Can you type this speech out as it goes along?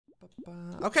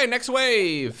Okay, next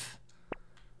wave.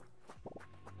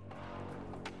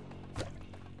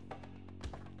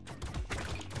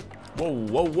 Whoa,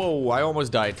 whoa, whoa, I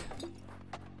almost died.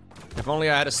 If only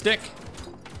I had a stick.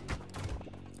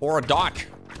 Or a dodge.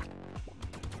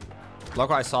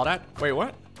 Lowko, I saw that. Wait,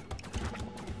 what?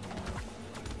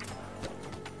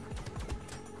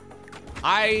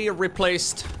 I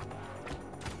replaced...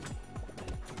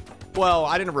 Well,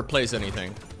 I didn't replace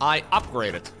anything. I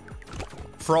upgraded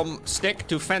from stick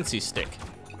to fancy stick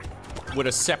with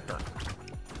a scepter.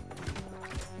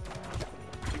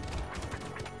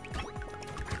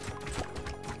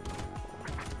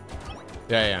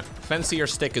 Yeah. Fancier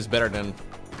stick is better than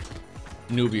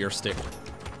noobier stick.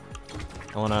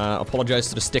 I wanna apologize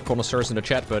to the stick connoisseurs in the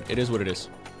chat, but it is what it is.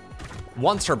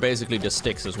 Wands are basically just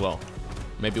sticks as well.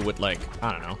 Maybe with like,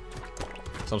 I don't know,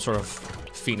 some sort of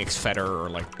phoenix feather or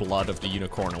like blood of the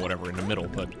unicorn or whatever in the middle,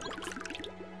 but...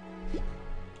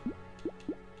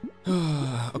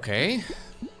 Okay.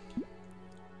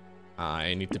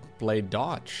 I need to play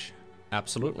dodge.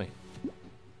 Absolutely.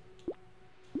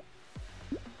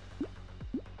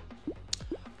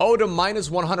 Oh, the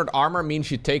minus 100 armor means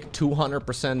you take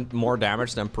 200% more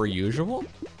damage than per usual?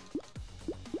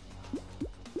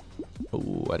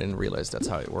 Oh, I didn't realize that's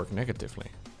how it worked negatively.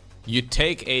 You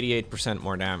take 88%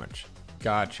 more damage.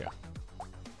 Gotcha.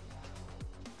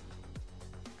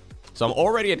 So I'm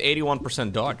already at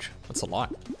 81% dodge. That's a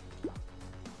lot.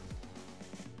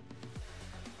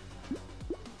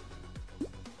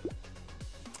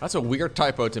 That's a weird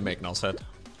typo to make, Nulset.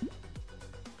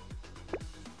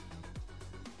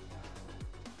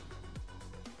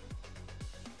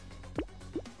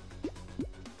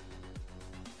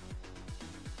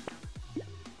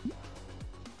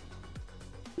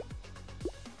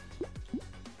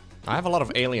 I have a lot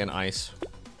of alien ice.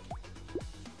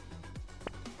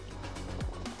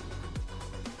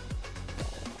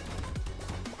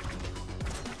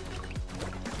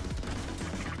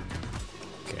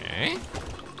 Okay.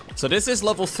 So this is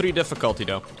level 3 difficulty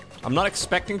though. I'm not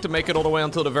expecting to make it all the way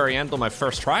until the very end on my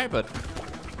first try, but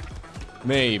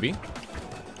maybe.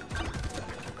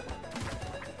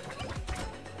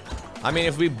 I mean,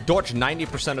 if we dodge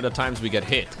 90% of the times we get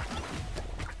hit,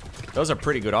 those are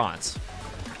pretty good odds.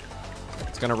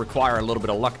 Gonna require a little bit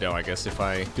of luck though, I guess, if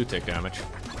I do take damage.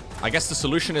 I guess the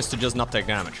solution is to just not take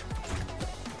damage.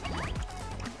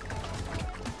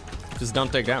 Just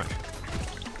don't take damage.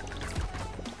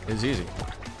 It's easy.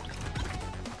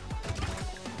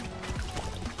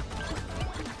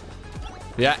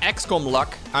 Yeah, XCOM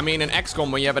luck. I mean, in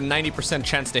XCOM, when you have a 90%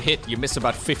 chance to hit, you miss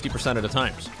about 50% of the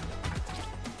times.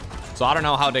 So I don't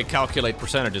know how they calculate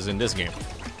percentages in this game.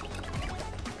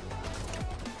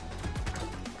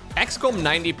 XCOM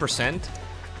 90%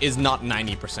 is not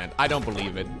 90%. I don't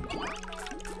believe it.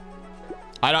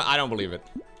 I don't believe it.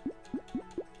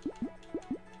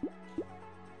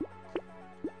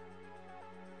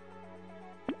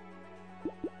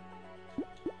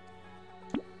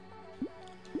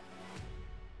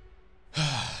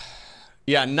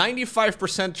 Yeah,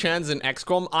 95% chance in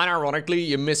XCOM. Unironically,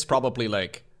 you miss probably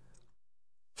like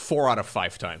 4 out of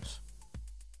 5 times.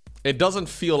 It doesn't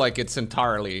feel like it's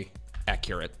entirely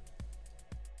accurate.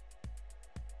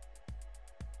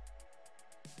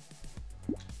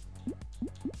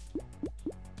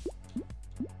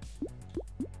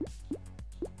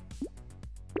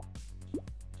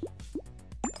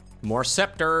 More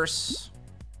scepters.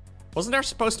 Wasn't there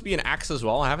supposed to be an axe as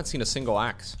well? I haven't seen a single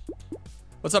axe.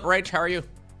 What's up, Rage? How are you?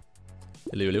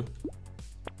 Hello, hello.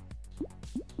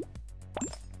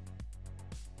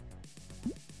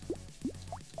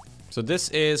 So this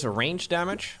is range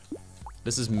damage.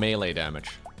 This is melee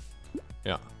damage.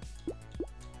 Yeah.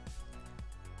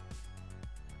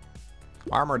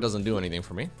 Armor doesn't do anything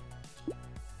for me.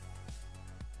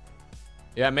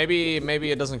 Yeah, maybe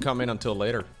it doesn't come in until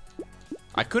later.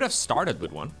 I could have started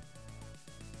with one.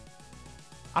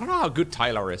 I don't know how good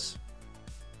Tyler is.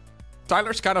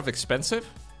 Tyler's kind of expensive.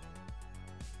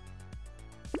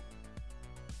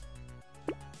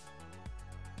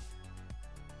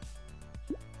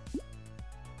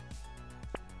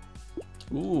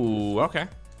 Ooh, okay.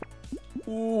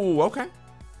 Ooh, okay.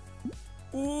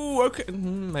 Ooh, okay.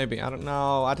 Maybe, I don't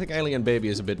know. I think Alien Baby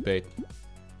is a bit bait.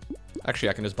 Actually,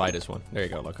 I can just buy this one. There you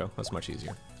go, Lowko. That's much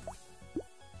easier.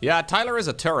 Yeah, Tyler is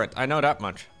a turret. I know that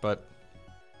much, but...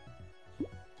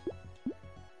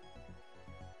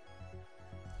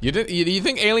 You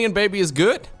think Alien Baby is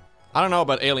good? I don't know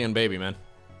about Alien Baby, man.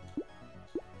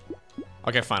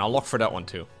 Okay, fine. I'll look for that one,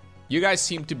 too. You guys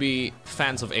seem to be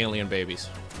fans of Alien Babies.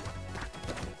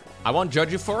 I won't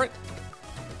judge you for it.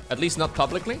 At least not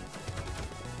publicly.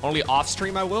 Only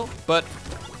off-stream I will, but...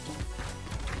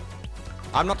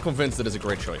 I'm not convinced that it's a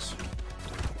great choice.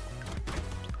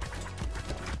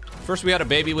 First we had a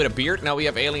baby with a beard, now we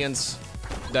have aliens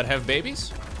that have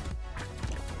babies.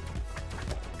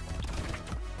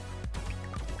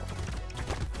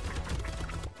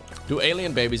 Do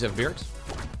alien babies have beards?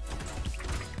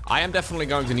 I am definitely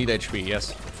going to need HP,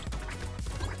 yes.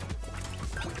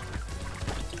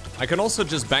 I can also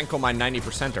just bank on my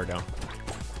 90%er though.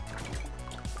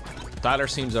 Tyler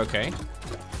seems okay.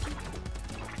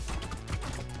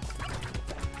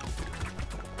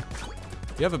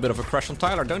 You have a bit of a crush on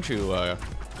Tyler, don't you,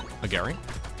 Gary?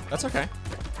 That's okay.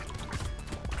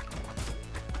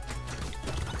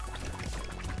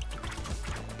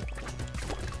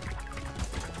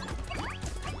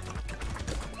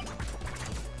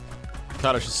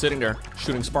 Tyler's just sitting there,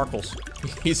 shooting sparkles.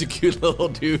 He's a cute little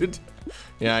dude.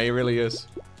 Yeah, he really is.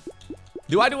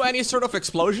 Do I do any sort of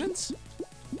explosions?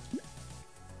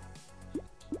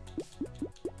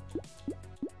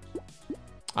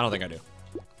 I don't think I do.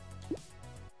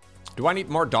 Do I need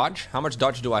more dodge? How much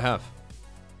dodge do I have?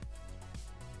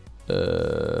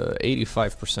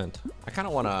 85%. I kind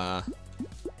of want to...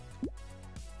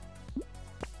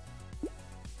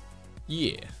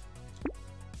 Yeah.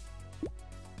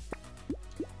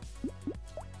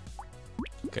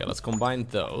 Okay, let's combine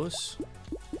those.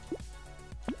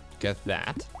 Get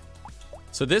that.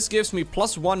 So this gives me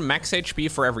 +1 max HP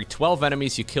for every 12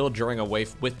 enemies you kill during a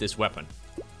wave with this weapon.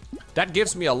 That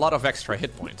gives me a lot of extra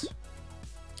hit points.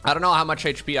 I don't know how much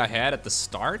HP I had at the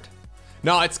start.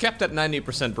 No, it's kept at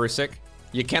 90%, Brusick.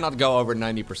 You cannot go over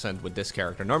 90% with this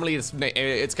character. Normally it's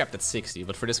kept at 60,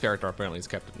 but for this character apparently it's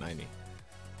kept at 90.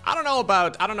 I don't know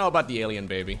about the alien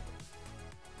baby.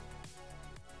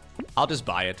 I'll just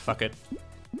buy it, fuck it.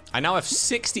 I now have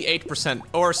 68%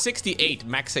 or 68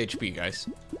 max HP, guys.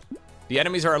 The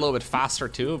enemies are a little bit faster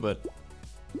too, but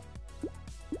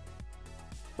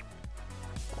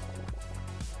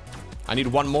I need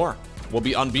one more. We'll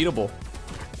be unbeatable.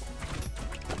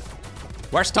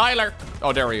 Where's Tyler?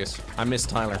 Oh, there he is. I missed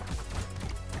Tyler.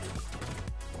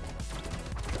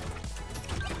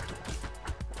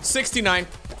 $69.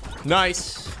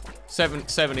 Nice.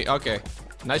 70. Okay.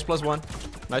 Nice +1.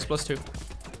 Nice +2.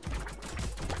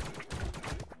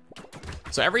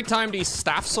 So every time these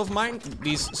staffs of mine,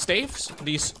 these staves,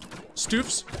 these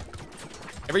stoofs,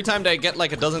 every time they get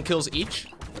like a dozen kills each,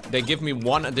 they give me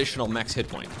 1 additional max hit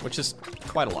point, which is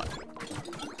quite a lot.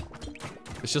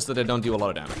 It's just that they don't do a lot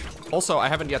of damage. Also, I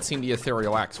haven't yet seen the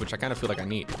Ethereal Axe, which I kind of feel like I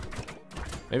need.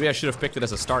 Maybe I should have picked it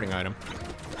as a starting item.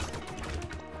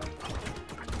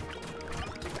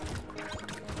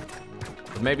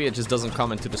 But maybe it just doesn't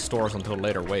come into the stores until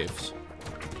later waves.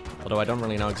 Although I don't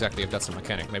really know exactly if that's a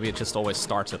mechanic. Maybe it just always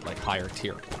starts at like higher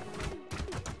tier.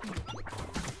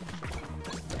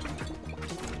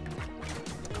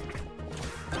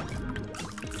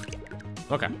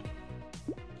 Okay.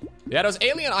 Yeah, those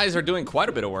alien eyes are doing quite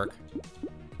a bit of work.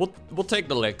 We'll take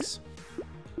the licks.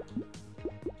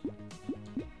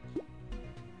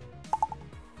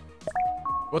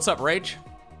 What's up, Rage?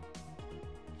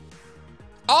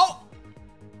 Oh!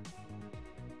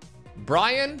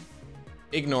 Brian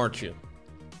ignored you.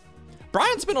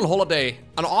 Brian's been on holiday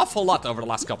an awful lot over the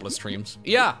last couple of streams.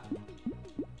 Yeah.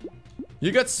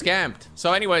 You got scammed.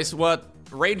 So anyways, what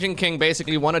Raging King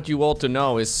basically wanted you all to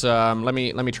know is, let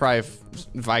me try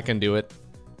if I can do it.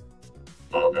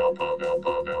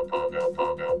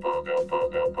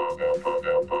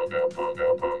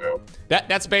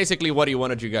 That's basically what he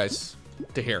wanted you guys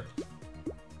to hear.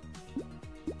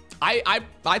 I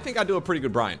think I do a pretty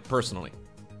good Brian, personally.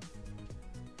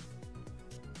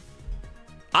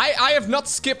 I have not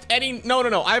skipped any.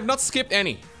 No. I have not skipped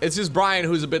any. It's just Brian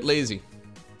who's a bit lazy.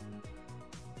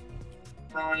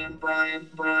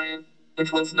 Brian.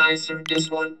 Which one's nicer, this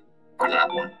one or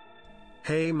that one?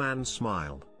 Hey man,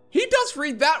 smile. He does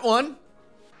read that one.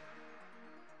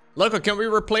 Lowko, can we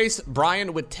replace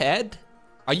Brian with Ted?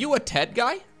 Are you a Ted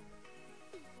guy?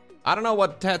 I don't know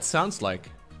what Ted sounds like.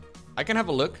 I can have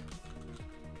a look.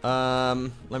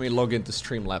 Let me log into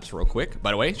Streamlabs real quick.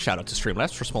 By the way, shout out to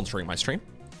Streamlabs for sponsoring my stream.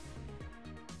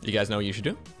 You guys know what you should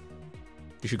do?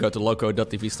 You should go to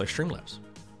lowko.tv/Streamlabs.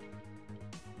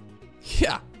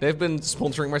 Yeah, they've been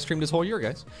sponsoring my stream this whole year,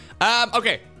 guys.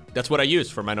 Okay, that's what I use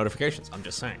for my notifications. I'm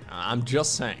just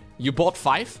saying. You bought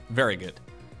 5? Very good.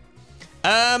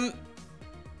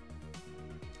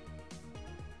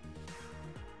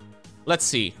 Let's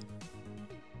see.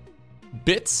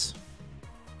 Bits.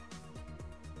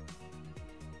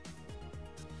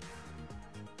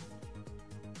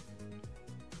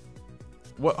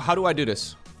 What? How do I do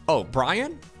this? Oh,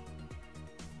 Brian?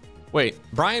 Wait,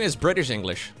 Brian is British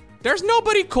English. There's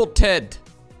nobody called Ted.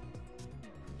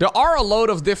 There are a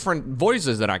load of different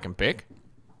voices that I can pick.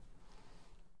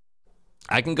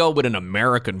 I can go with an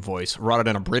American voice rather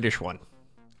than a British one.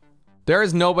 There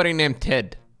is nobody named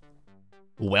Ted.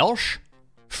 Welsh?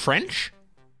 French?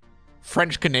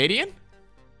 French Canadian?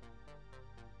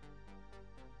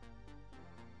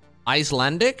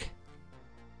 Icelandic?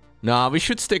 Nah, we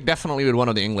should stick definitely with one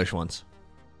of the English ones.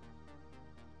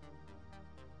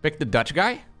 Pick the Dutch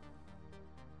guy?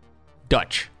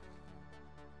 Dutch.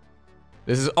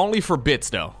 This is only for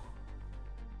bits though.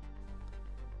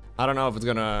 I don't know if it's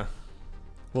gonna...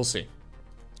 We'll see.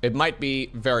 It might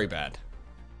be very bad.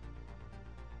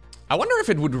 I wonder if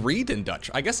it would read in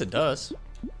Dutch. I guess it does.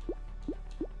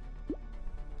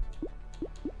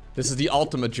 This is the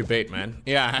ultimate debate, man.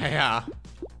 Yeah, yeah.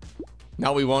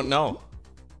 Now we won't know.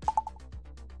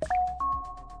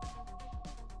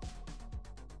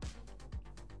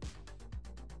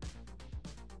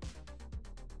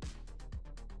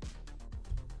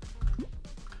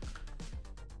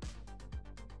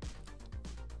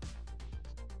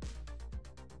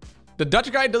 The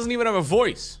Dutch guy doesn't even have a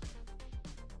voice.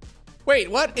 Wait,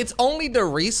 what? It's only the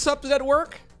resubs that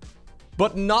work?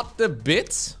 But not the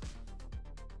bits?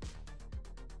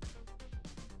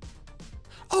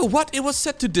 Oh, what? It was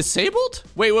set to disabled?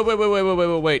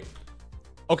 Wait.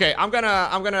 Okay,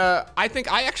 I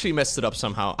think I actually messed it up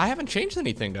somehow. I haven't changed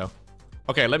anything though.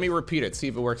 Okay, let me repeat it, see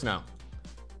if it works now.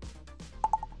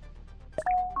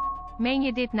 Meen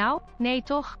je dit nou? Nee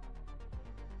toch?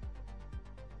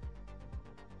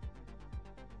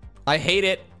 I hate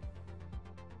it.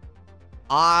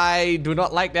 I do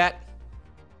not like that.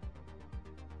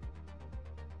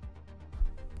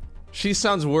 She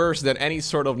sounds worse than any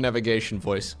sort of navigation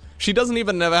voice. She doesn't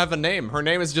even have a name. Her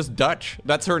name is just Dutch.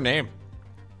 That's her name.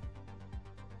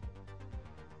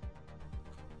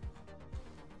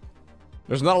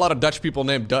 There's not a lot of Dutch people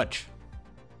named Dutch.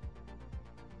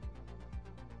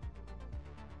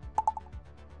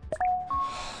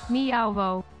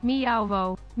 Miauwo,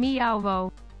 miauwo,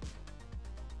 miauwo.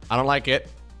 I don't like it.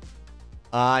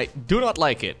 I do not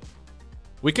like it.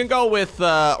 We can go with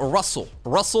Russell.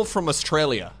 Russell from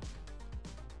Australia.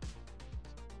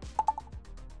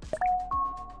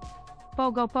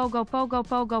 Pogo, pogo, pogo,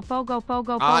 pogo, pogo,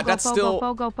 pogo, pogo, that's still...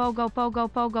 pogo, pogo,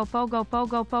 pogo, pogo, pogo,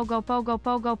 pogo, pogo,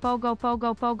 pogo, pogo, pogo,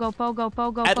 pogo, pogo, pogo,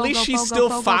 pogo. At least she's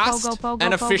still fast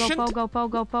and efficient. Pogo,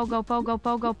 pogo, pogo, pogo,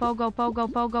 pogo, pogo, pogo,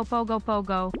 pogo, pogo,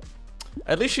 pogo.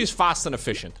 At least she's fast and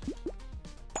efficient.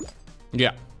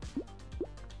 Yeah.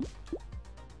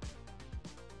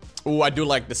 Ooh, I do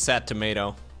like the sad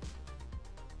tomato.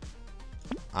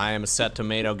 I am a sad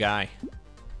tomato guy.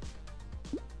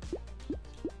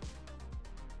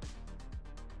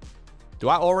 Do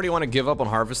I already want to give up on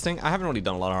harvesting? I haven't really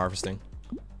done a lot of harvesting.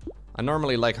 I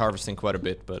normally like harvesting quite a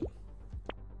bit, but...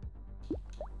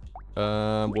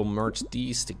 we'll merge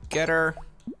these together.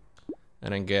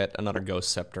 And then get another ghost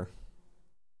scepter.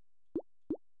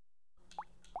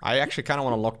 I actually kind of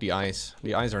want to lock the eyes.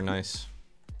 The eyes are nice.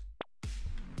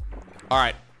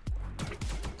 Alright.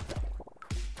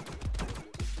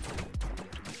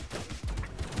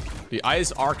 The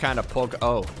eyes are kind of poke.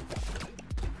 Oh.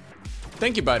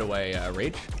 Thank you, by the way,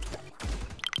 Rage.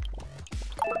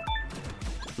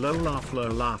 Low laugh, low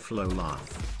laugh, low laugh.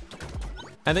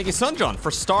 And thank you, Sunjohn,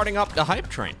 for starting up the hype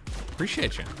train.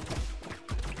 Appreciate you.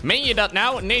 Meen je dat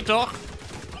nou? Nee toch?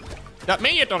 Dat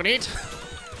meen je toch niet?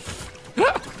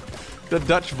 The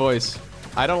Dutch voice.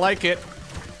 I don't like it.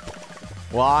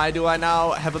 Why do I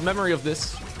now have a memory of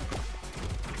this?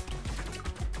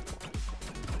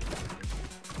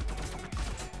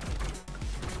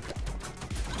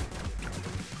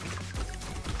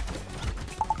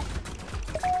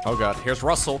 Oh god, here's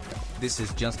Russell. This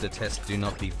is just a test. Do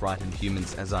not be frightened,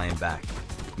 humans, as I am back.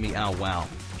 Meow wow.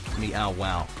 Meow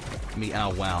wow.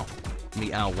 Meow wow.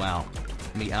 Meow wow.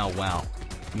 Meow wow.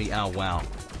 Meow wow.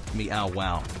 Meow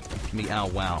wow. Meow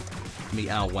wow.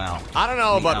 Meow wow. I don't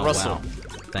know about Russell. Wow.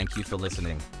 Thank you for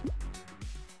listening.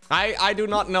 I do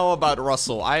not know about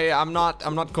Russell. I'm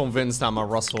not convinced I'm a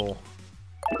Russell.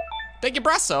 Thank you,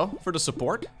 Brasso, for the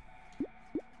support.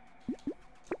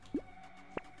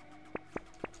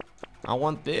 I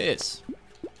want this.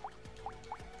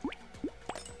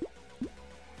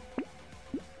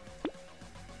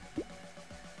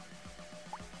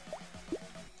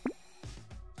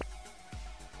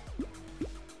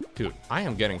 Dude, I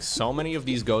am getting so many of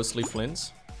these ghostly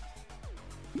flints.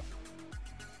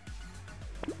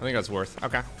 I think that's worth.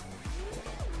 Okay.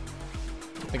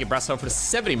 Thank you, Brasso, for the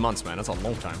 70 months, man. That's a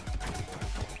long time.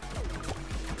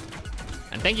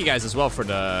 And thank you guys as well for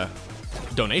the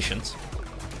donations.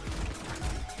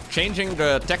 Changing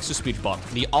the text-to-speech bot,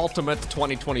 the ultimate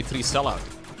 2023 sellout.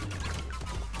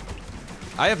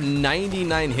 I have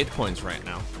 99 hit points right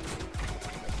now.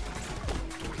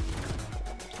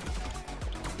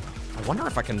 I wonder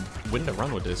if I can win the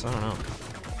run with this. I don't know.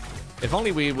 If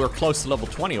only we were close to level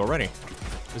 20 already.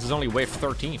 This is only wave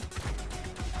 13.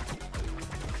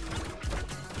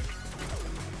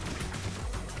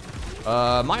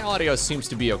 My audio seems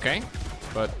to be okay,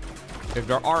 but if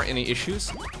there are any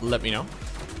issues, let me know.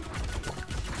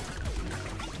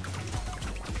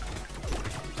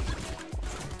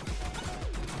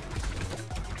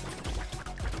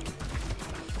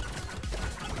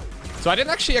 So I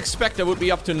didn't actually expect I would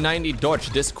be up to 90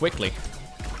 dodge this quickly.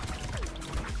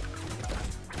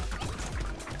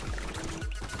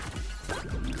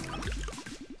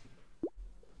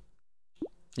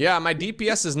 Yeah, my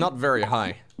DPS is not very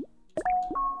high.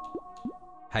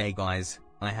 Hey guys,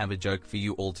 I have a joke for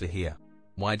you all to hear.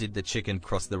 Why did the chicken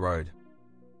cross the road?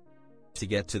 To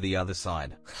get to the other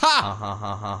side. Ha! Ha ha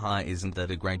ha ha ha, isn't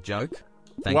that a great joke?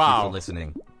 Thank Wow. you for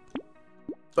listening.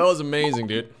 That was amazing,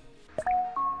 dude.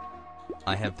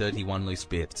 I have 31 loose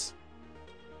bits.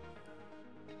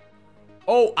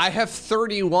 Oh, I have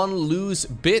 31 loose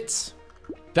bits.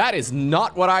 That is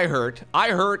not what I heard.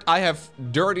 I heard I have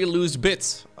dirty loose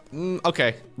bits.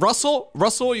 Okay. Russell,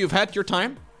 you've had your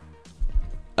time.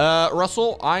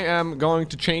 Russell, I am going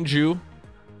to change you.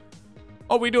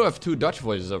 Oh, we do have 2 Dutch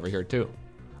voices over here, too.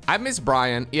 I miss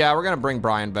Brian. Yeah, we're gonna bring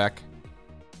Brian back.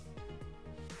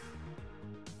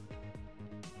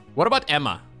 What about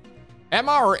Emma?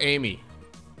 Emma or Amy?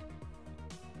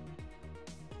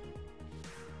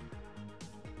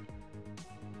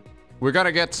 We're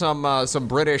gonna get some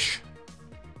British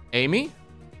Amy?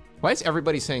 Why is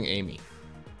everybody saying Amy?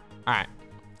 Alright.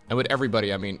 And with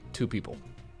everybody, I mean 2 people.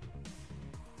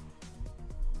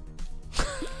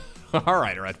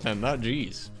 Alright, Red Pen, that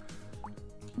jeez.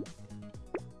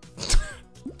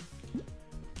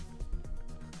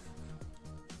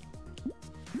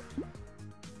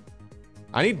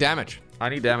 I need damage. I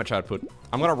need damage output.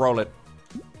 I'm gonna roll it.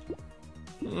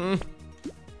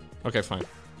 Okay, fine.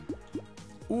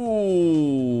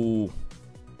 Ooh.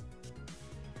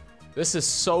 This is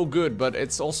so good, but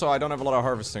it's also, I don't have a lot of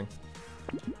harvesting.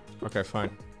 Okay, fine.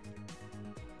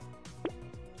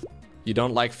 You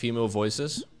don't like female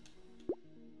voices?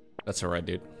 That's alright,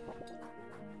 dude.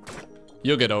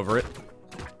 You'll get over it.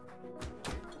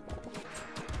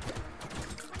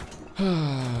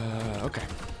 Okay.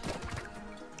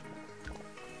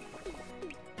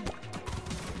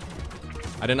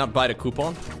 I did not buy the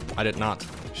coupon. I did not.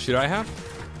 Should I have?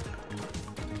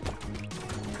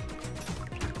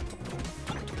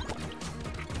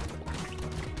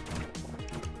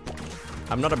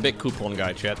 I'm not a big coupon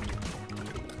guy, chat.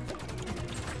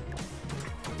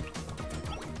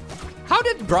 How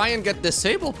did Brian get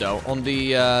disabled though on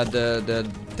the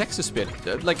Texas bit?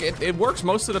 Like it works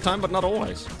most of the time, but not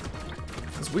always.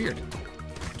 It's weird.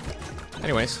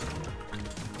 Anyways,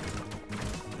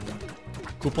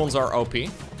 coupons are OP. You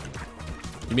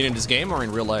mean in this game or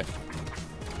in real life?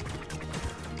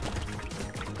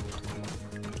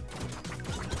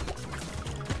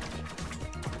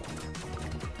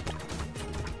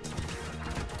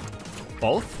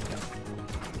 Both?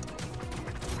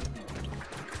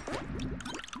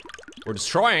 We're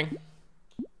destroying.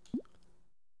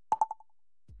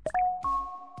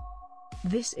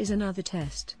 This is another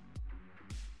test.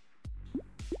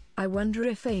 I wonder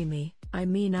if Amy,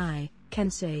 I can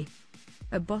say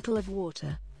a bottle of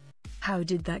water. How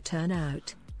did that turn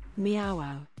out? Meow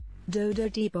wow. Dodo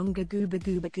dee bonga gooba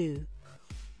gooba goo.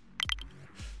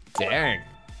 Dang.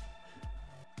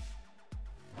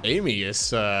 Amy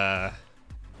is a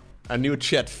new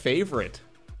chat favorite.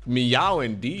 Meow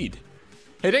indeed.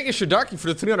 Hey, thank you Shadarki for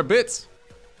the 300 bits.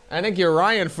 And thank you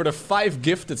Ryan for the 5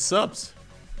 gifted subs.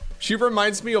 She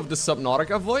reminds me of the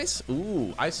Subnautica voice.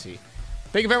 Ooh, I see.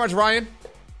 Thank you very much, Ryan.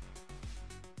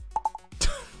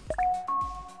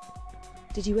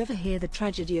 Did you ever hear the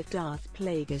tragedy of Darth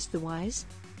Plagueis the Wise?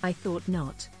 I thought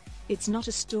not. It's not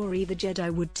a story the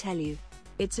Jedi would tell you.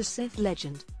 It's a Sith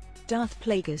legend. Darth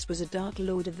Plagueis was a Dark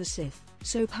Lord of the Sith,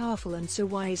 so powerful and so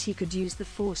wise he could use the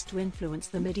Force to influence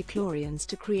the midichlorians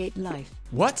to create life.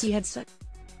 What? He had such...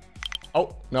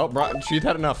 Oh, no, Brian, she'd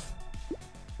had enough.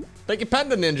 Thank you,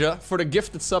 Panda Ninja, for the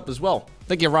gifted sub as well.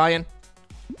 Thank you, Ryan.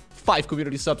 5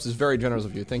 community subs is very generous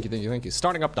of you. Thank you, thank you, thank you.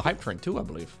 Starting up the hype train too, I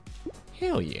believe.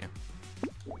 Hell yeah.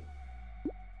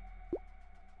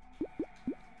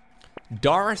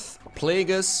 Darth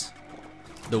Plagueis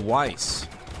the Wise.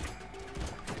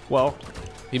 Well,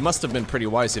 he must have been pretty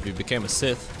wise if he became a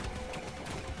Sith.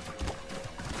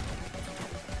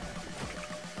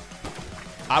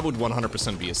 I would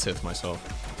 100% be a Sith myself.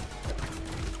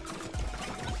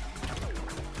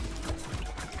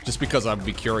 Just because I'd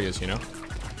be curious, you know?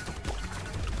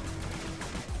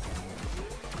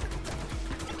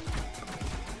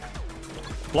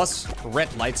 Plus, red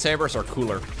lightsabers are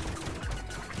cooler.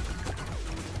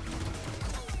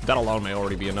 That alone may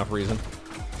already be enough reason.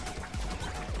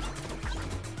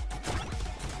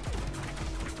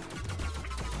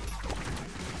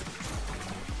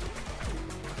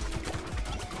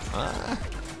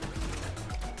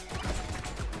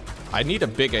 I need a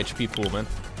big HP pool, man.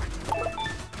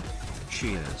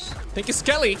 Cheers. Thank you,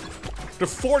 Skelly, for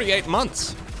 48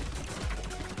 months.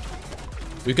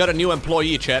 We've got a new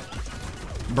employee, chat.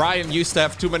 Brian used to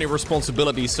have too many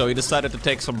responsibilities, so he decided to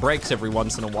take some breaks every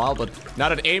once in a while, but now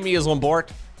that Amy is on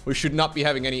board, we should not be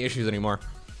having any issues anymore.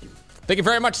 Thank you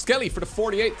very much, Skelly, for the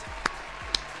 48.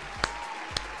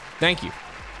 Thank you.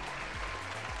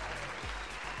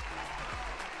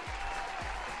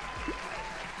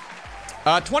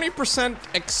 Uh, 20%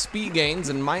 XP gains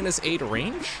and -8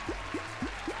 range?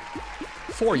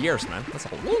 4 years, man. That's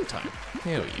a long time.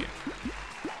 Hell yeah.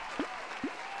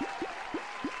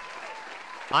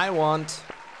 I want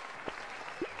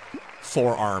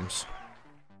 4 arms.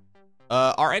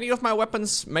 Are any of my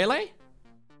weapons melee?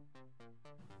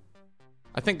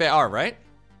 I think they are, right?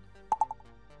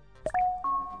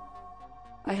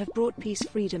 I have brought peace,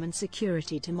 freedom, and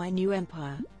security to my new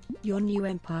empire. Your new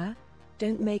empire?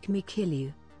 Don't make me kill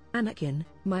you. Anakin,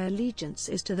 my allegiance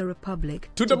is to the Republic.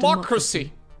 To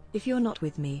democracy! If you're not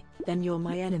with me, then you're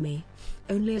my enemy.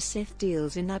 Only a Sith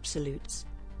deals in absolutes.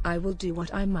 I will do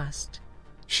what I must.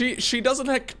 She doesn't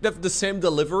have the same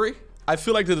delivery. I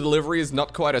feel like the delivery is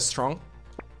not quite as strong.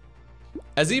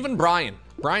 As even Brian.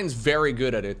 Brian's very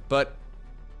good at it, but...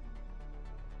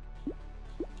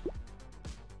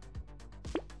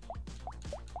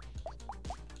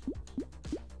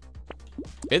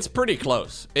 It's pretty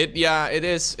close. Yeah, it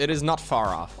is. It is not far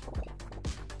off.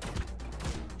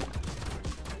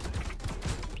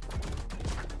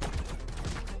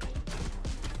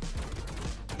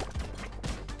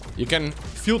 You can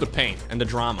feel the pain and the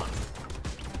drama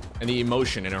and the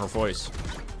emotion in her voice.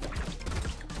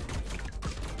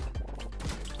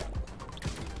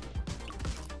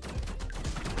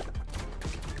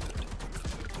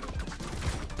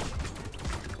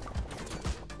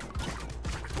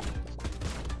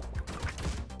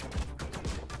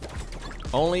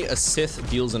 Only a Sith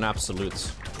deals in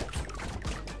absolutes.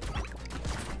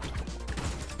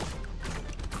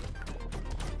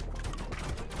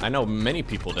 I know many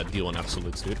people that deal in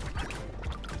absolutes, dude.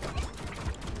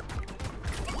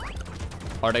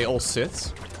 Are they all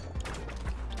Siths?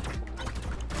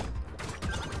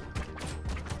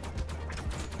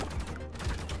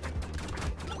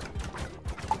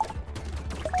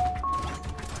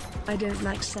 I don't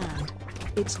like sand.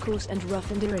 It's coarse and rough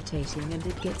and irritating, and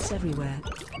it gets everywhere.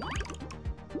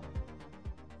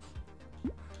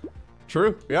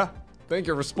 True, yeah. Thank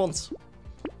you, response.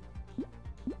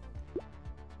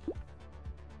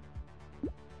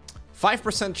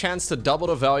 5% chance to double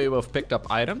the value of picked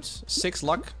up items. 6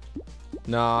 luck.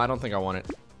 No, I don't think I want it.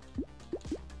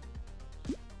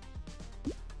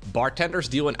 Bartenders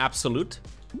deal in absolute.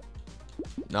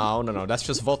 No, that's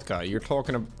just vodka. You're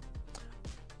talking about...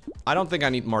 I don't think I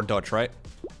need more dodge, right?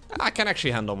 I can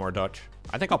actually handle more dodge.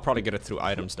 I think I'll probably get it through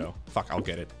items, though. Fuck, I'll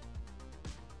get it.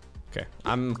 Okay,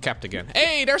 I'm capped again.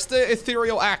 Hey, there's the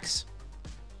ethereal axe.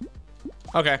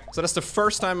 Okay, so that's the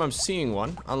first time I'm seeing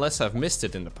one, unless I've missed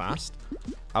it in the past.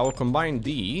 I will combine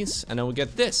these, and then we'll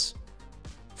get this.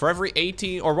 For every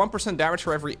 18, or 1% damage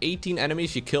for every 18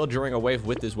 enemies you kill during a wave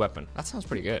with this weapon. That sounds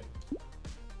pretty good.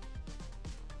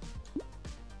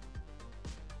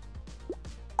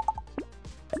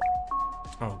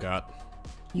 Oh god.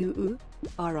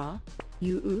 Ara,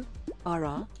 ara,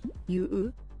 ara,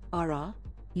 ara.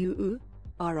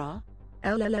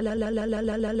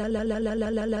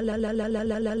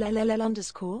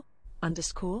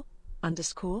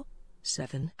 underscore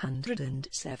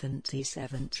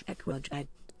 777 equad.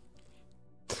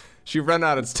 She ran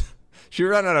out of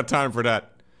time for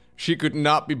that. She could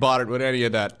not be bothered with any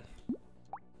of that.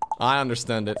 I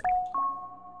understand it.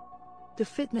 The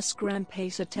Fitness Gram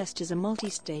Pacer test is a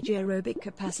multi-stage aerobic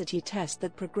capacity test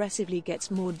that progressively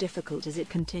gets more difficult as it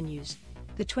continues.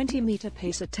 The 20-meter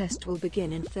pacer test will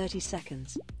begin in 30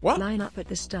 seconds. What? Line up at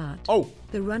the start. Oh.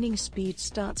 The running speed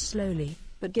starts slowly,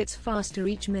 but gets faster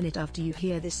each minute after you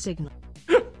hear this signal.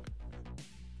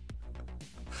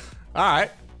 Alright.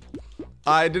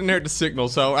 I didn't hear the signal,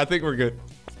 so I think we're good.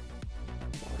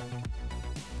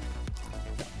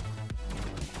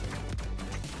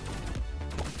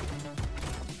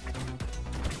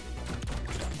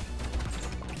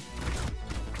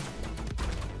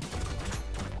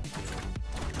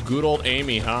 Good old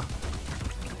Amy, huh?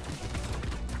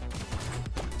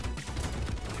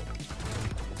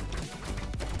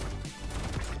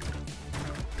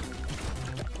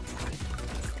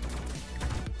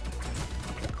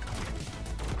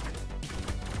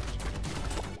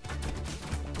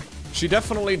 She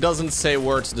definitely doesn't say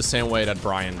words the same way that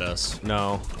Brian does.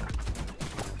 No.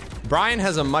 Brian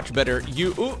has a much better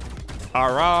he's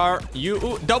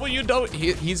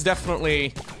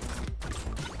definitely...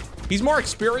 He's more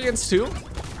experienced too.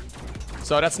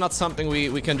 So that's not something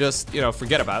we can just, you know,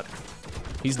 forget about.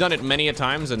 He's done it many a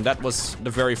times, and that was the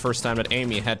very first time that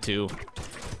Amy had to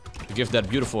give that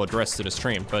beautiful address to the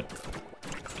stream, but...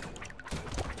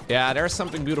 Yeah, there's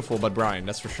something beautiful about Brian,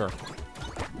 that's for sure.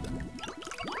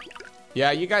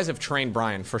 Yeah, you guys have trained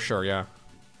Brian, for sure, yeah.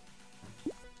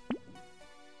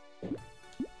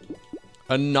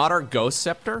 Another Ghost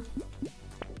Scepter?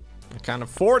 I can't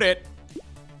afford it.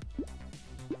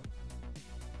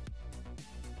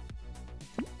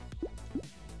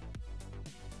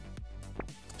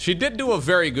 She did do a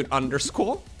very good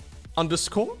underscore.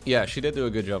 Underscore? Yeah, she did do a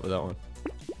good job with that one.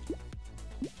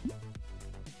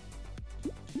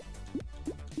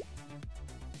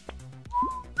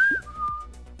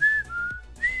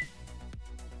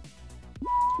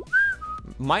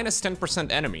 Minus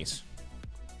 10% enemies.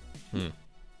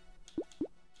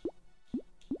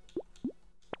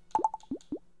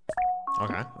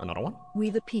 Okay, another one.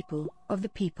 We the people, of the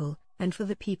people, and for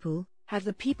the people, have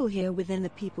the people here within the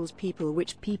people's people,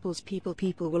 which people's people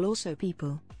will also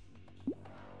people.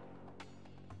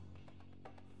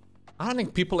 I don't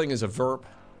think peopling is a verb.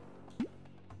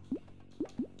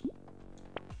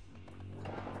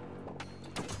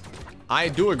 I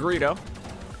do agree though.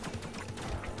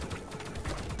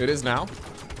 It is now.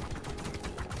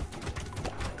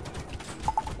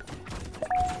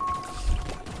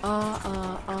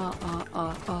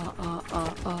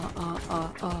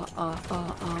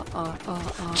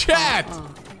 Chat!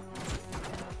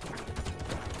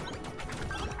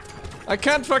 I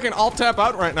can't fucking alt tap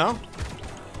out right now.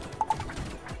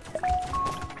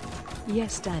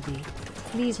 Yes, Daddy.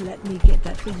 Please let me get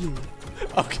that for you.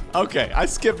 Okay, I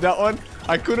skipped that one.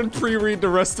 I couldn't pre-read the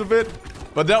rest of it,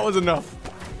 but that was enough.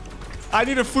 I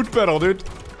need a foot pedal, dude.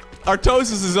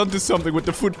 Artosis is onto something with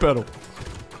the foot pedal.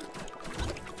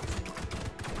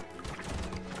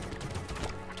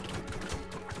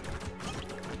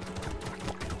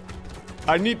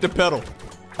 I need the pedal.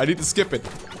 I need to skip it.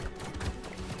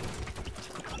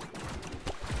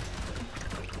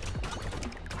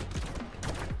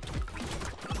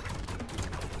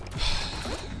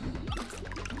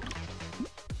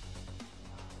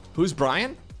 Who's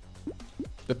Brian?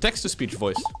 The text-to-speech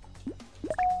voice.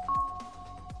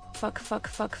 Fuck.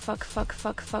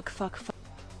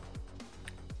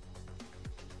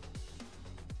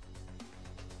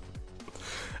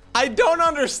 I don't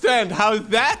understand how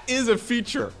that is a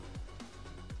feature.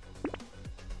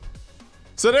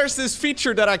 So there's this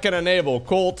feature that I can enable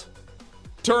called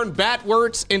turn bad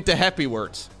words into happy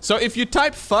words. So if you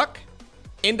type fuck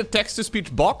in the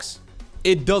text-to-speech box,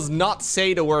 it does not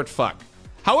say the word fuck.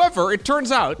 However, it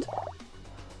turns out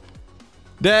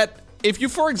that if you,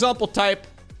 for example, type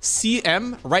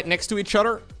CM right next to each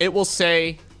other, it will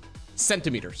say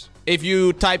centimeters. If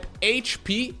you type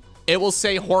HP, it will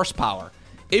say horsepower.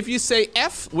 If you say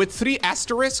F with 3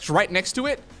 asterisks right next to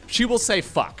it, she will say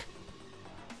fuck.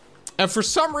 And for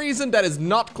some reason, that is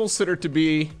not considered to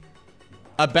be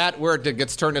a bad word that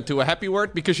gets turned into a happy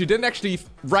word because you didn't actually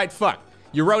write fuck.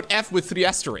 You wrote F with 3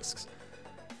 asterisks.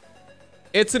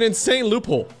 It's an insane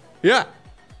loophole. Yeah.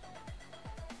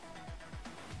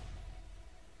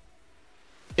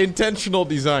 Intentional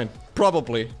design.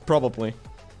 Probably.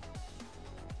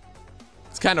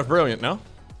 It's kind of brilliant, no?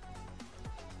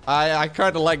 I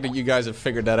kind of like that you guys have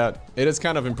figured that out. It is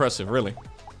kind of impressive, really.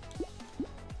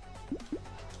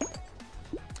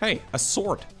 Hey, a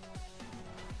sword.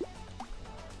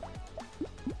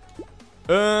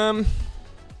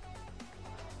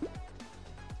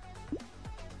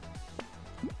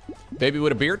 Baby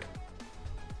with a beard?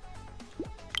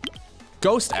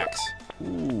 Ghost axe.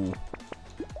 Ooh.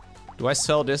 Do I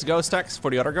sell this ghost axe for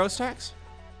the other ghost axe?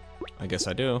 I guess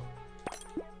I do.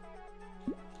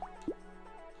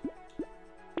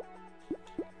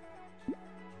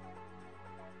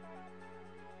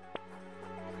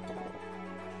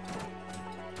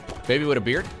 Baby with a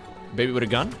beard? Baby with a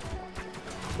gun?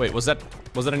 Wait, was that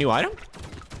a new item?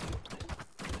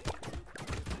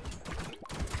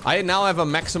 I now have a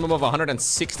maximum of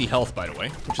 160 health, by the way,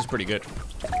 which is pretty good.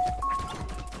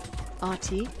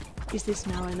 RT, is this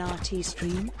now an RT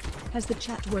stream? Has the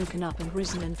chat woken up and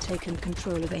risen and taken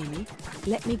control of Amy?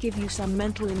 Let me give you some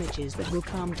mental images that will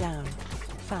calm down.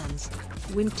 Fans,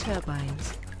 wind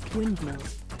turbines,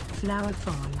 windmills, flower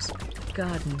farms,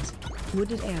 gardens,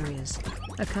 wooded areas.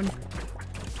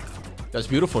 That's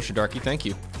beautiful, Shadarki, thank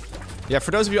you. Yeah,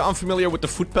 for those of you unfamiliar with the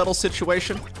foot pedal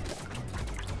situation,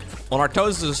 on our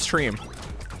Toes' stream,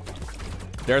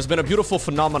 there's been a beautiful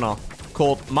phenomenon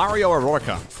called Mario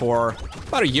Erotica for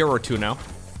about a year or two now,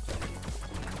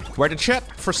 where the chat,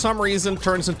 for some reason,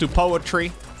 turns into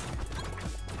poetry,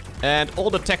 and all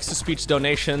the text-to-speech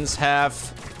donations have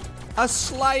a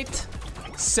slight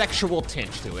sexual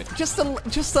tinge to it. Just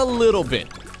a little bit.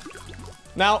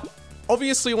 Now,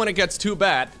 obviously, when it gets too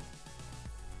bad,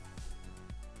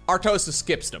 Artosis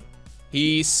skips them.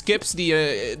 He skips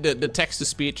the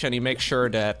text-to-speech and he makes sure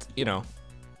that, you know,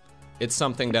 it's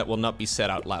something that will not be said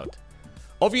out loud.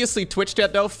 Obviously, Twitch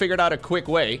chat, though, figured out a quick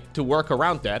way to work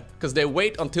around that, because they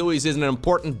wait until he's in an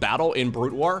important battle in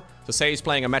Brute War. So say he's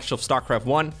playing a match of StarCraft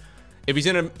 1. If he's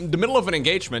in the middle of an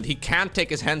engagement, he can't take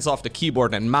his hands off the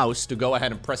keyboard and mouse to go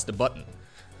ahead and press the button.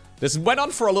 This went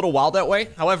on for a little while that way.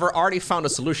 However, Artie found a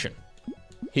solution.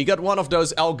 He got one of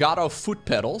those Elgato foot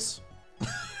pedals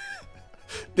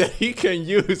that he can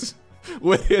use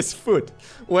with his foot.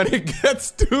 When it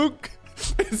gets too...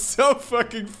 It's so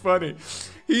fucking funny.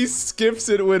 He skips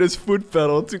it with his foot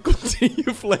pedal to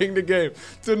continue playing the game,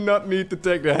 to not need to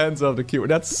take the hands off the keyboard.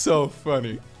 That's so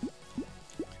funny.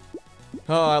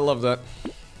 Oh, I love that.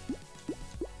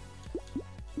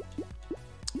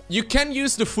 You can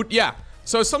use the foot... Yeah,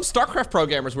 so some StarCraft pro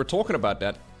gamers were talking about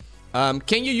that.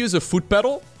 Can you use a foot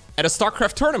pedal at a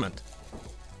StarCraft tournament?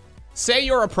 Say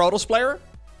you're a Protoss player.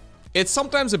 It's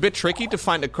sometimes a bit tricky to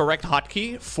find the correct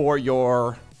hotkey for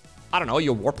your... I don't know,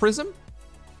 your War Prism?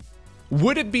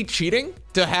 Would it be cheating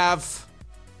to have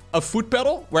a foot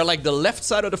pedal where like the left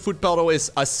side of the foot pedal is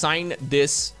assign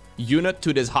this unit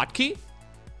to this hotkey,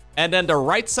 and then the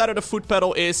right side of the foot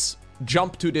pedal is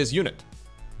jump to this unit?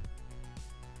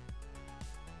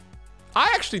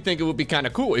 I actually think it would be kind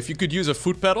of cool if you could use a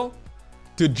foot pedal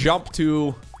to jump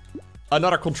to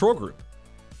another control group.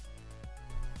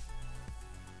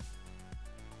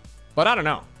 But I don't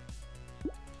know.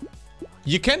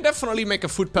 You can definitely make a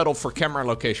foot pedal for camera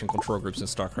location control groups in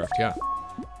StarCraft, yeah.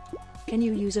 Can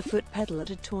you use a foot pedal at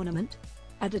a tournament?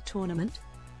 At a tournament?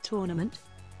 Tournament?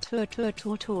 Tournament?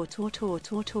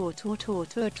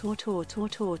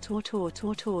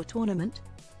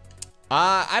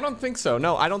 I don't think so.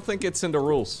 No, I don't think it's in the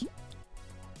rules.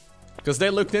 Because they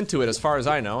looked into it as far as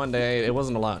I know, and it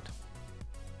wasn't allowed.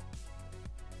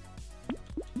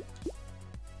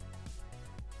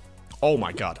 Oh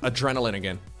my god, adrenaline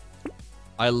again.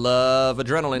 I love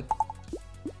adrenaline.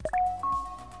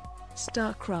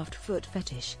 StarCraft foot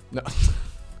fetish. No.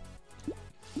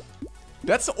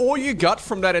 That's all you got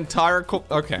from that entire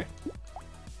okay.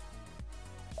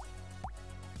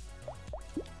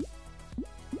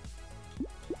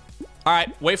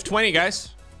 Alright, wave 20,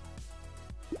 guys.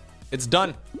 It's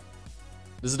done.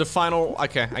 This is the final...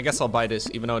 Okay, I guess I'll buy this,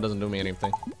 even though it doesn't do me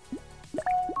anything.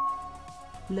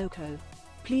 Lowko,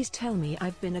 please tell me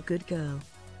I've been a good girl.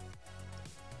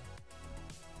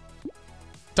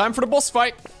 Time for the boss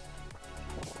fight.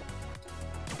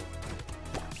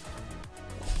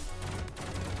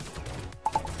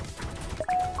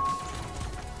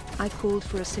 I called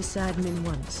for a sysadmin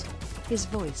once. His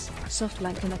voice, soft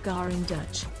like an Agar in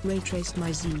Dutch, ray-traced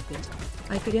my Z-bit.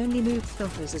 I could only move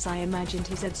buffers as I imagined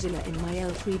his Edzilla in my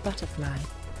L3 butterfly.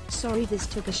 Sorry this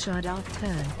took a sharp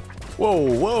turn. Whoa,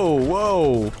 whoa,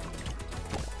 whoa.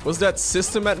 Was that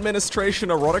system administration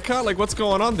erotica? Like, what's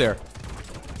going on there?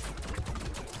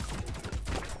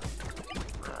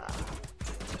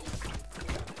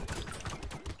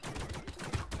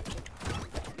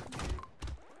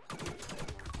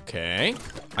 Okay,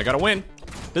 I gotta win.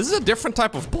 This is a different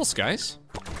type of boss, guys.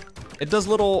 It does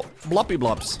little bloppy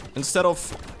blobs instead of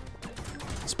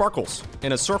sparkles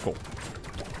in a circle.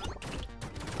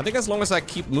 I think as long as I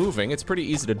keep moving, it's pretty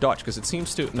easy to dodge, because it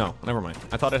seems to... No, never mind.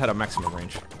 I thought it had a maximum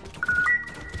range.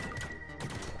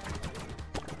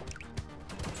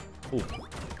 Ooh.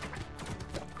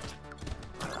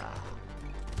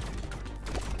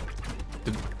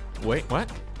 Wait,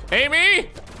 what? Amy!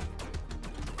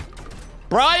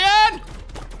 Brian!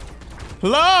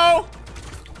 Hello?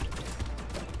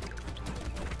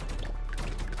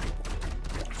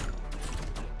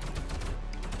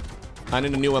 I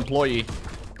need a new employee.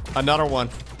 Another one.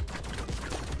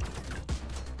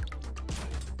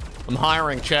 I'm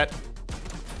hiring, chat.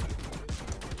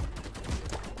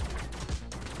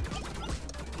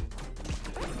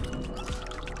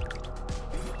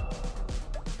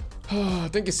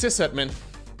 Thank you, CEST, man.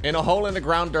 In a hole in the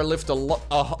ground there lived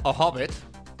a hobbit.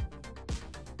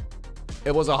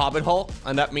 it was a hobbit hole,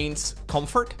 and that means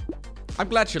comfort. I'm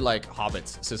glad you like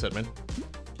hobbits, Sysadmin.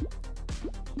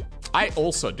 I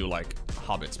also do like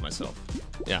hobbits myself.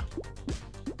 Yeah.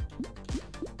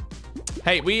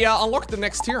 Hey, we unlocked the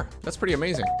next tier. That's pretty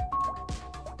amazing.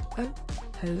 Oh,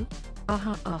 ho,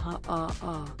 aha, aha, ah,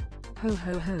 ah. Ho,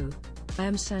 ho, ho. I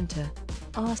am Santa.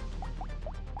 Ah.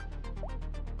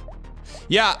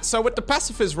 Yeah, so with the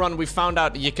pacifist run, we found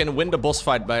out you can win the boss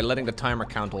fight by letting the timer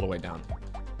count all the way down.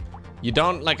 You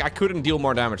don't, like, I couldn't deal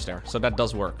more damage there, so that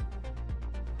does work.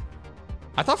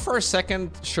 I thought for a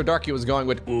second Shodarky was going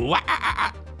with ooh, ah, ah,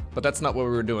 ah, but that's not what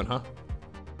we were doing, huh?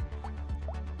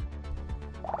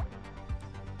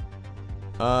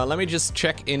 Let me just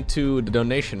check into the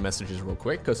donation messages real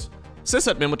quick, because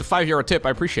Sysadmin with the €5 tip, I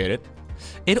appreciate it.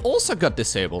 It also got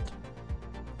disabled.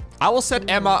 I will set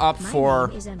Emma up for... My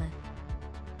name is Emma.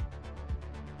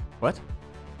 What?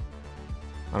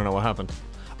 I don't know what happened.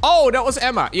 Oh, that was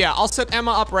Emma. Yeah, I'll set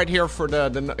Emma up right here for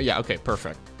the yeah, okay,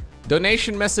 perfect.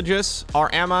 Donation messages are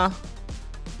Emma.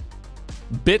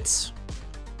 Bits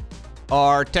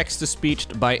are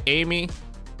text-to-speech by Amy.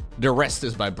 The rest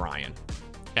is by Brian.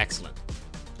 Excellent.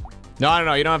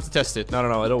 No, you don't have to test it.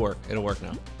 No, it'll work. It'll work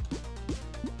now.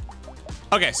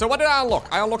 Okay, so what did I unlock?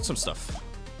 I unlocked some stuff.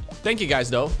 Thank you guys,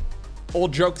 though. All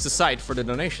jokes aside for the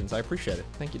donations. I appreciate it.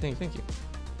 Thank you.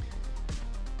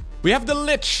 We have the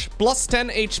Lich, plus 10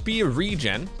 HP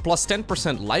regen, plus 10%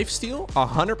 lifesteal,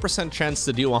 100% chance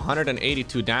to deal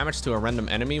 182 damage to a random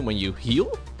enemy when you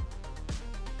heal.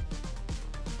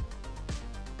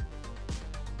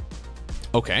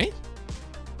 Okay.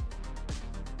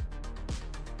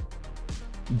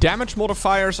 Damage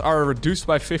modifiers are reduced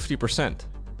by 50%.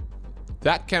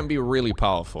 That can be really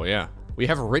powerful, yeah. We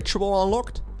have Ritual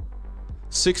unlocked.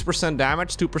 6%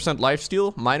 damage, 2%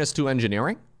 lifesteal, -2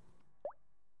 engineering.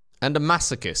 And the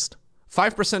Masochist.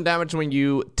 5% damage when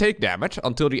you take damage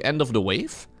until the end of the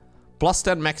wave. Plus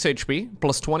 10 max HP,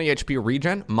 plus 20 HP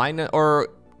regen,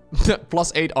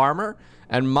 plus 8 armor,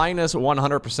 and minus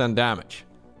 100% damage.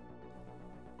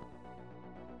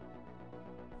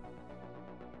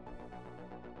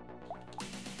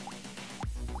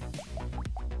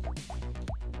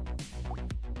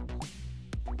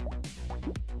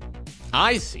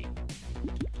 I see.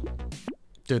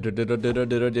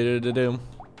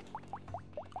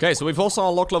 Okay, so we've also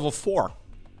unlocked level 4.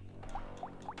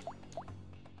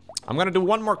 I'm gonna do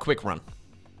one more quick run.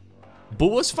 Boo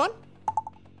was fun?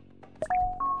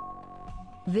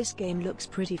 This game looks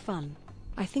pretty fun.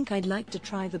 I think I'd like to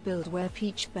try the build where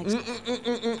Peach begs.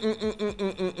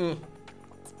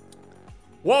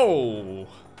 Whoa!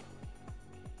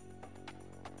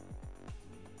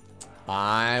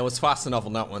 I was fast enough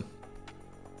on that one.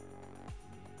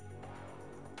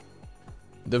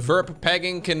 The verb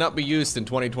pegging cannot be used in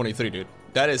 2023, dude.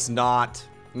 That is not...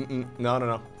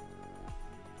 No.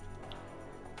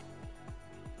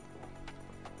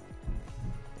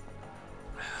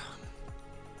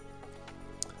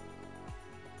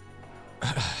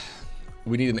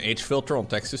 We need an H filter on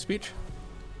text-to-speech.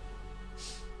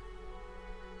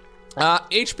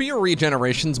 HP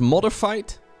regenerations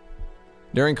modified.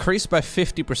 They're increased by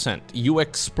 50%. You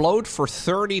explode for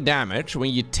 30 damage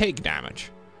when you take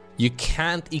damage. You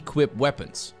can't equip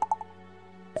weapons.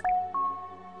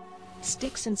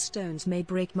 Sticks and stones may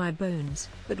break my bones,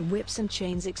 but whips and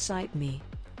chains excite me.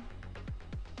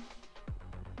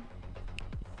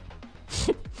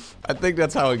 I think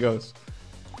that's how it goes.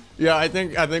 Yeah, I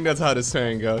think that's how the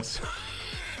saying goes.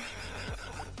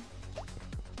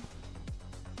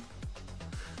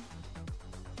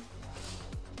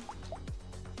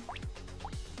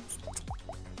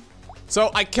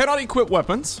 So I cannot equip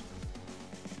weapons.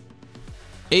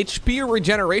 HP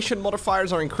regeneration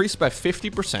modifiers are increased by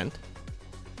 50%.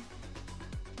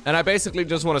 And I basically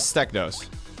just want to stack those.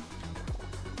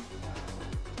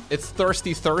 It's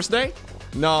Thirsty Thursday?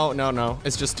 No.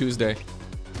 It's just Tuesday.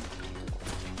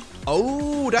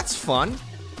 Oh, that's fun.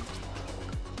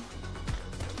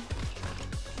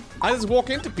 I just walk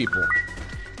into people.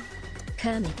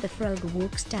 Kermit the Frog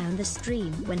walks down the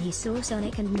stream when he saw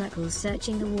Sonic and Knuckles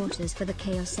searching the waters for the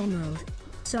Chaos Emerald.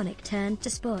 Sonic turned to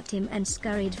spot him and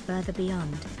scurried further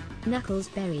beyond. Knuckles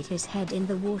buried his head in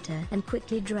the water and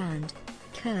quickly drowned.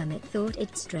 Kermit thought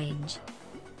it strange.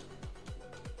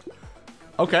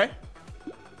 Okay.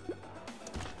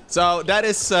 So that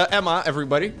is Emma,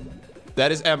 everybody.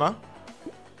 That is Emma.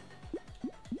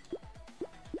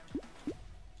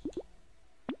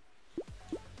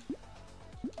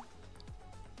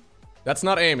 That's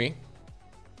not Amy.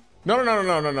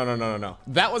 No.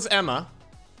 That was Emma.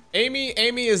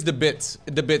 Amy is the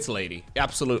bits lady.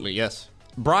 Absolutely, yes.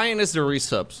 Brian is the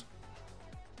resubs.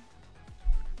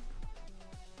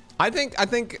 I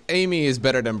think Amy is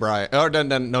better than Brian. Or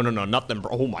than no, not than.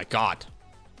 Oh my god.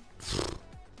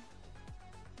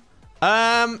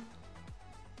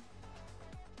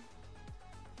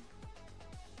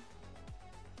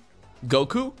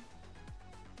 Goku?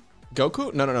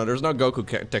 Goku? No. There's no Goku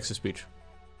text-to-speech.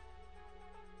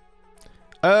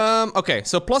 Okay.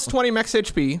 So plus 20 max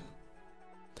HP.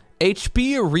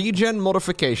 HP regen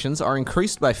modifications are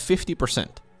increased by 50%.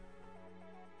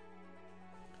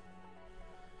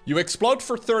 You explode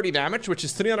for 30 damage, which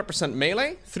is 300%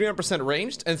 melee, 300%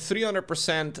 ranged, and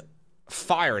 300%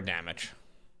 fire damage.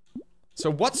 So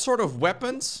what sort of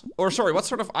weapons, or sorry, what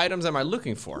sort of items am I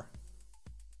looking for?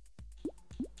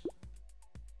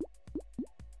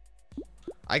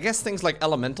 I guess things like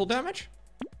elemental damage?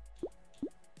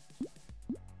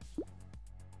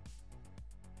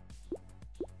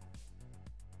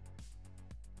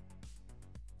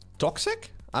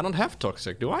 Toxic? I don't have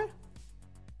toxic, do I?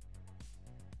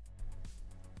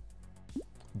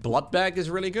 Blood bag is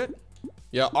really good.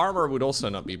 Yeah, armor would also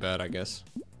not be bad, I guess.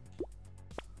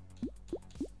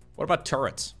 What about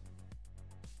turrets?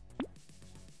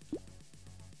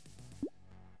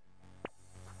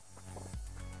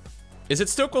 Is it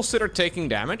still considered taking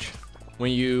damage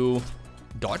when you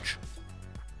dodge?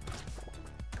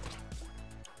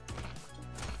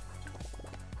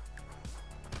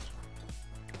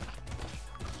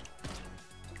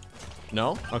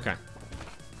 No? Okay.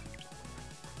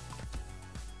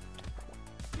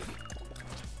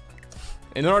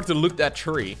 In order to loot that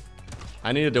tree,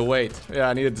 I needed to wait. Yeah,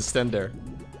 I needed to stand there.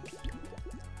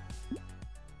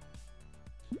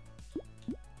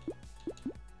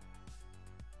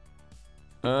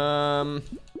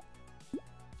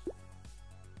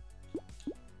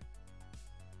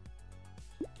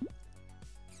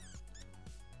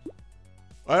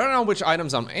 I don't know which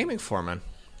items I'm aiming for, man.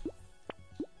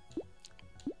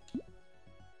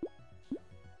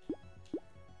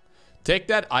 Take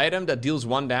that item that deals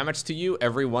 1 damage to you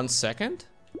every 1 second.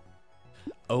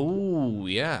 Oh,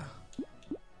 yeah.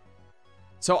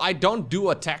 So I don't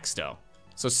do attacks, though.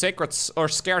 So sacred or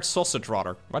scared sausage,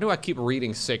 rather. Why do I keep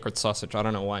reading sacred sausage? I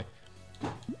don't know why.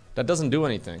 That doesn't do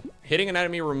anything. Hitting an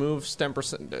enemy removes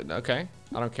 10%. Okay,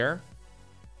 I don't care.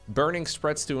 Burning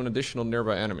spreads to an additional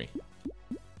nearby enemy.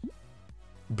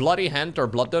 Bloody hand or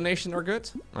blood donation are good.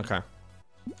 Okay.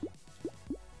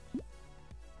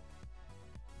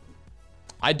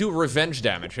 I do revenge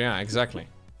damage. Yeah, exactly.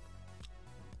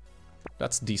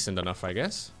 That's decent enough, I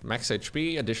guess. Max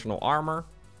HP, additional armor,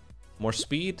 more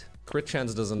speed. Crit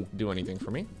chance doesn't do anything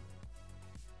for me.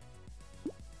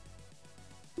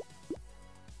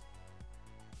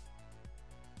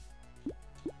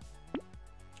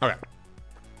 Okay.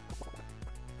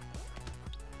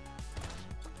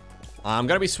 I'm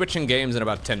gonna be switching games in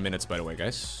about 10 minutes, by the way,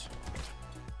 guys.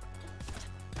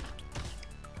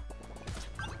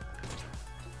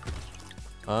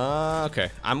 Okay.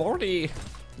 I'm already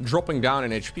dropping down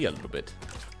in HP a little bit.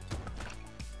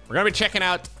 We're gonna be checking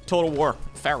out Total War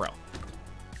Pharaoh.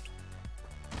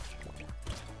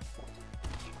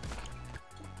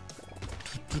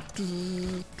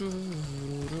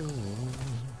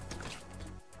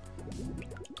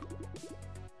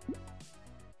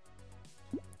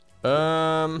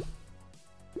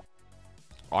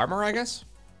 Armor, I guess?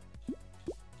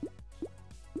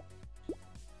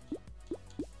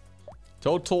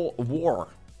 Total War.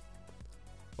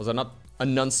 Was I not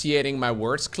enunciating my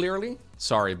words clearly?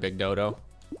 Sorry, Big Dodo.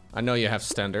 I know you have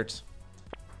standards.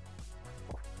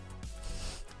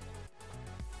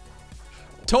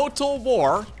 Total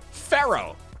War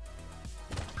Pharaoh.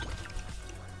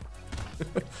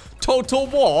 Total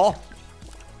War.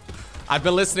 I've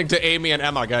been listening to Amy and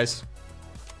Emma, guys.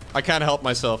 I can't help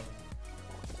myself.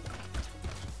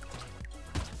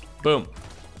 Boom.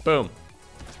 Boom.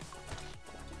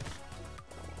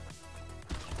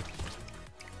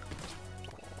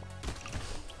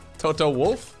 Toto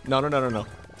Wolf? No.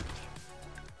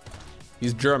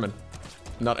 He's German,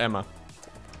 not Emma.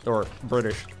 Or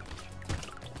British.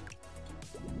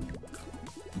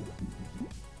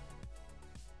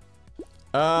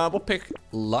 We'll pick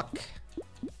luck.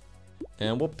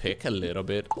 And we'll pick a little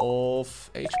bit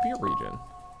of HP regen.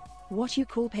 What you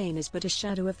call pain is but a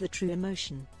shadow of the true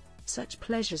emotion. Such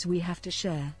pleasures we have to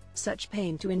share, such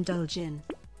pain to indulge in.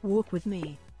 Walk with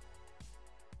me.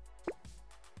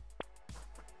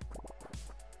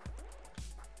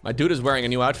 My dude is wearing a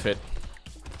new outfit.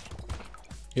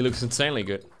 He looks insanely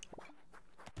good.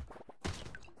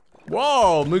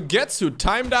 Whoa, Mugetsu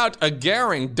timed out a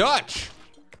Gehring Dutch.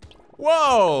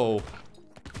 Whoa.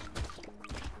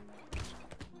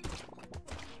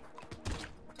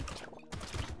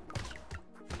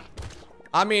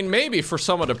 I mean, maybe for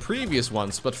some of the previous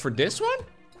ones, but for this one?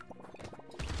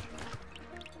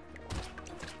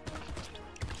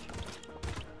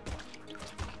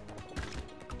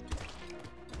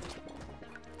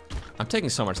 I'm taking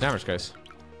so much damage, guys.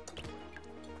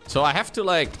 So I have to,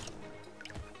 like,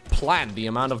 plan the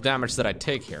amount of damage that I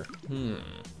take here.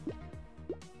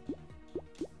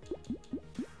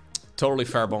 Totally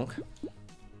fair, bonk.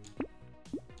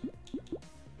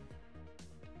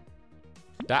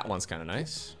 That one's kind of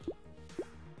nice.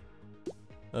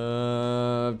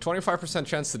 25%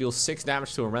 chance to deal 6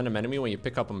 damage to a random enemy when you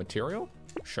pick up a material?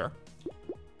 Sure.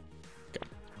 Okay.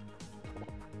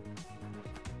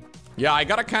 Yeah, I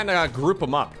gotta kind of group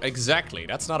them up. Exactly.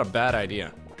 That's not a bad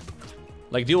idea.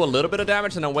 Like, deal a little bit of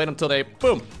damage and then wait until they,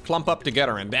 boom, clump up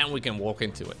together, and then we can walk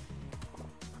into it.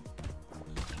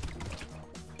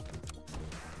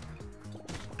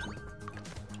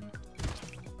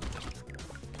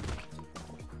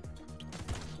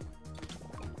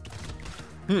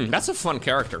 That's a fun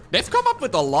character. They've come up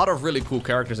with a lot of really cool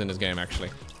characters in this game, actually.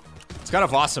 It's kind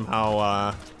of awesome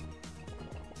how,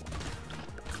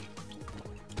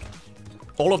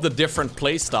 all of the different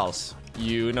playstyles,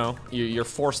 you know, you're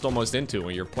forced almost into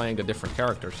when you're playing the different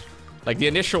characters. Like, the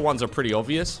initial ones are pretty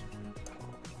obvious.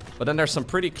 But then there's some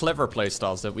pretty clever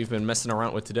playstyles that we've been messing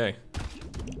around with today.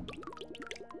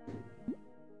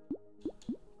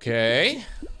 Okay.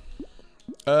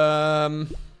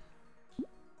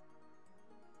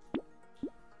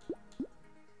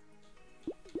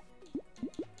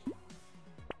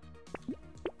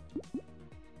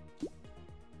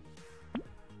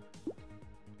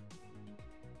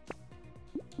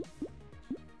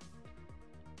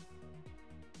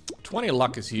 20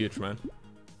 luck is huge, man.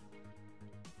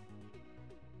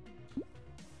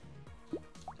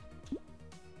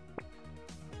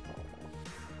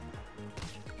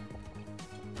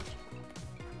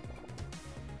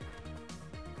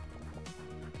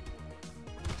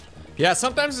 Yeah,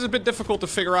 sometimes it's a bit difficult to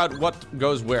figure out what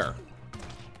goes where.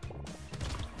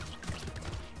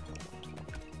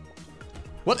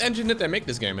 What engine did they make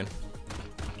this game in?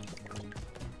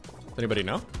 Does anybody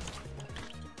know?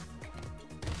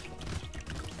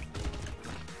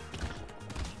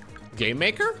 Game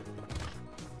Maker?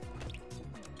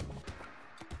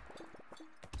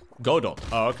 Godot.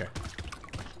 Oh, okay.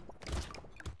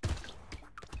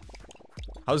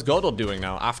 How's Godot doing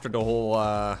now after the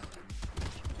whole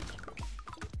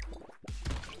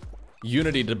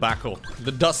Unity debacle?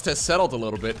 The dust has settled a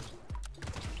little bit.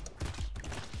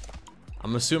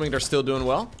 I'm assuming they're still doing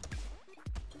well.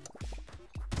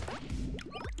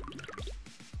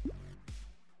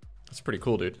 That's pretty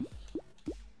cool, dude.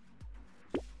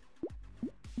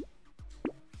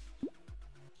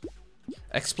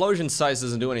 Explosion size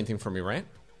doesn't do anything for me, right?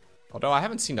 Although I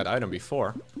haven't seen that item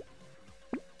before.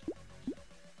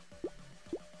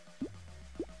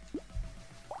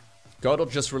 Godot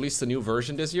just released a new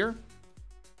version this year.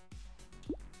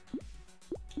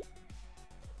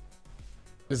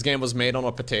 This game was made on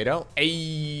a potato.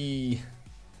 Ayy.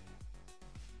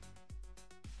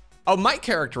 Oh, my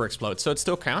character explodes, so it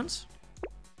still counts?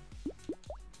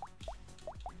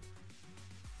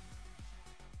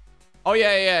 Oh,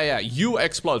 yeah. You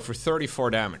explode for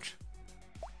 34 damage.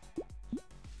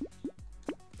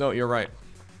 No, you're right.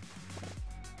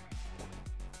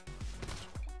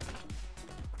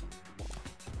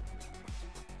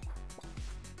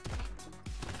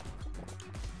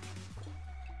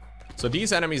 So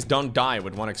these enemies don't die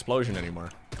with one explosion anymore.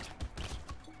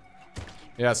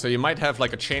 Yeah, so you might have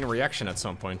like a chain reaction at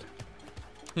some point.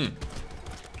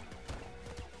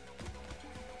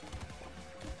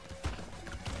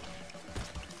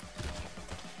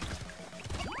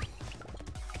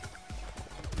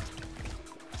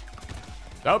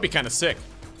 That would be kind of sick.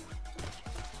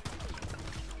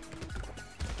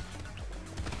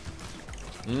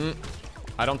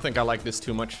 I don't think I like this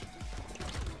too much.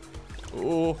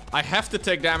 Ooh, I have to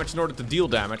take damage in order to deal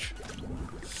damage.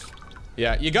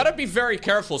 Yeah, you gotta be very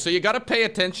careful. So you gotta pay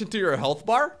attention to your health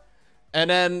bar. And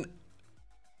then...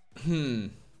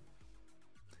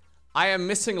 I am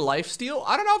missing lifesteal.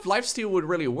 I don't know if lifesteal would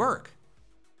really work.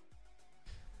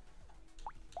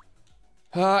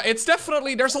 It's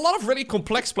definitely... There's a lot of really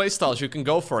complex playstyles you can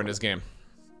go for in this game.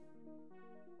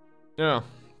 Yeah.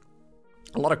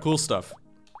 A lot of cool stuff.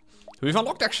 We've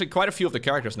unlocked actually quite a few of the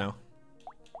characters now.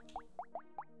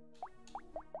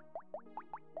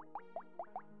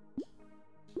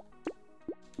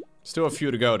 Still a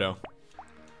few to go, though.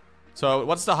 So,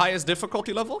 what's the highest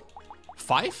difficulty level?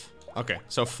 5? Okay,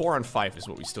 so 4 and 5 is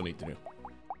what we still need to do.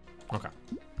 Okay.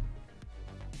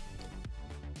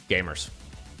 Gamers.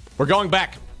 We're going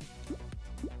back.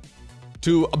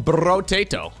 to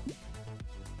Brotato.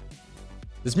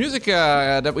 This music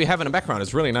that we have in the background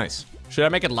is really nice. Should I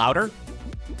make it louder?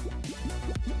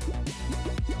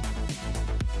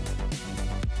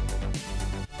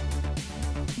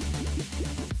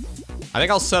 I think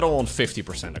I'll settle on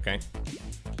 50%, okay?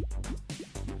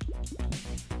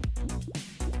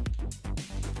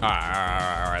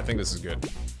 Alright, I think this is good.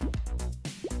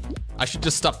 I should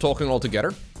just stop talking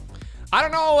altogether. I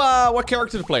don't know what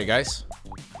character to play, guys.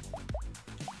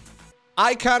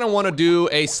 I kind of want to do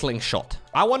a slingshot.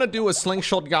 I want to do a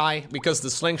slingshot guy because the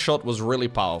slingshot was really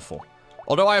powerful.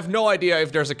 Although I have no idea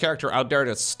if there's a character out there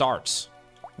that starts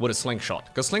with a slingshot.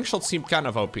 Because slingshots seem kind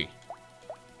of OP.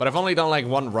 But I've only done like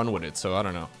one run with it, so I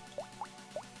don't know.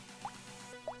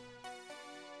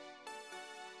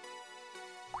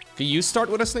 Can you start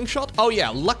with a slingshot? Oh yeah,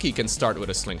 Lucky can start with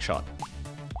a slingshot.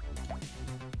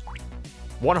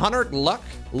 100 luck.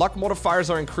 Luck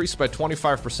modifiers are increased by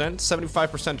 25%.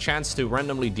 75% chance to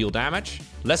randomly deal damage.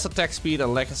 Less attack speed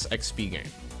and less XP gain.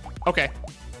 Okay.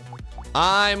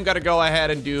 I'm gonna go ahead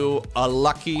and do a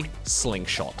Lucky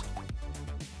slingshot.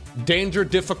 Danger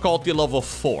difficulty level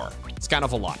 4. It's kind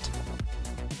of a lot.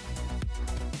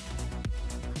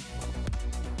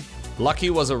 Lucky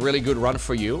was a really good run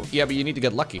for you. Yeah, but you need to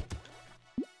get lucky.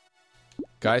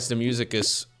 Guys, the music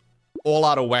is all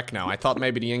out of whack now. I thought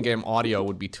maybe the in-game audio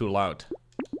would be too loud.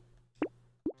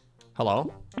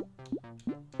 Hello?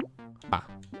 Ah.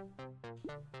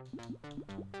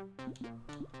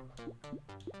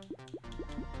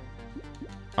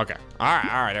 Okay.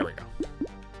 Alright, there we go.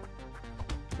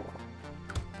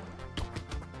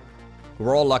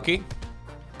 We're all lucky.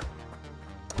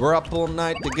 We're up all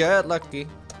night to get lucky.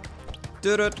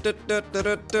 Yeah,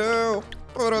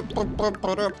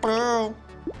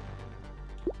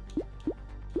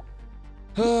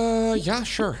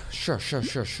 sure.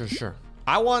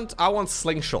 I want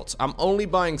slingshots. I'm only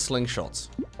buying slingshots.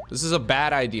 This is a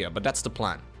bad idea, but that's the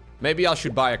plan. Maybe I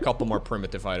should buy a couple more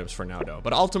primitive items for now, though.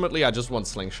 But ultimately, I just want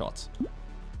slingshots.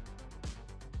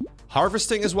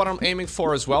 Harvesting is what I'm aiming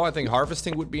for as well. I think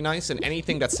harvesting would be nice, and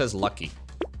anything that says lucky.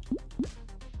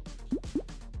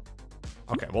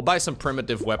 Okay, we'll buy some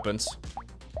primitive weapons.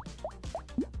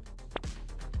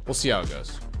 We'll see how it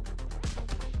goes.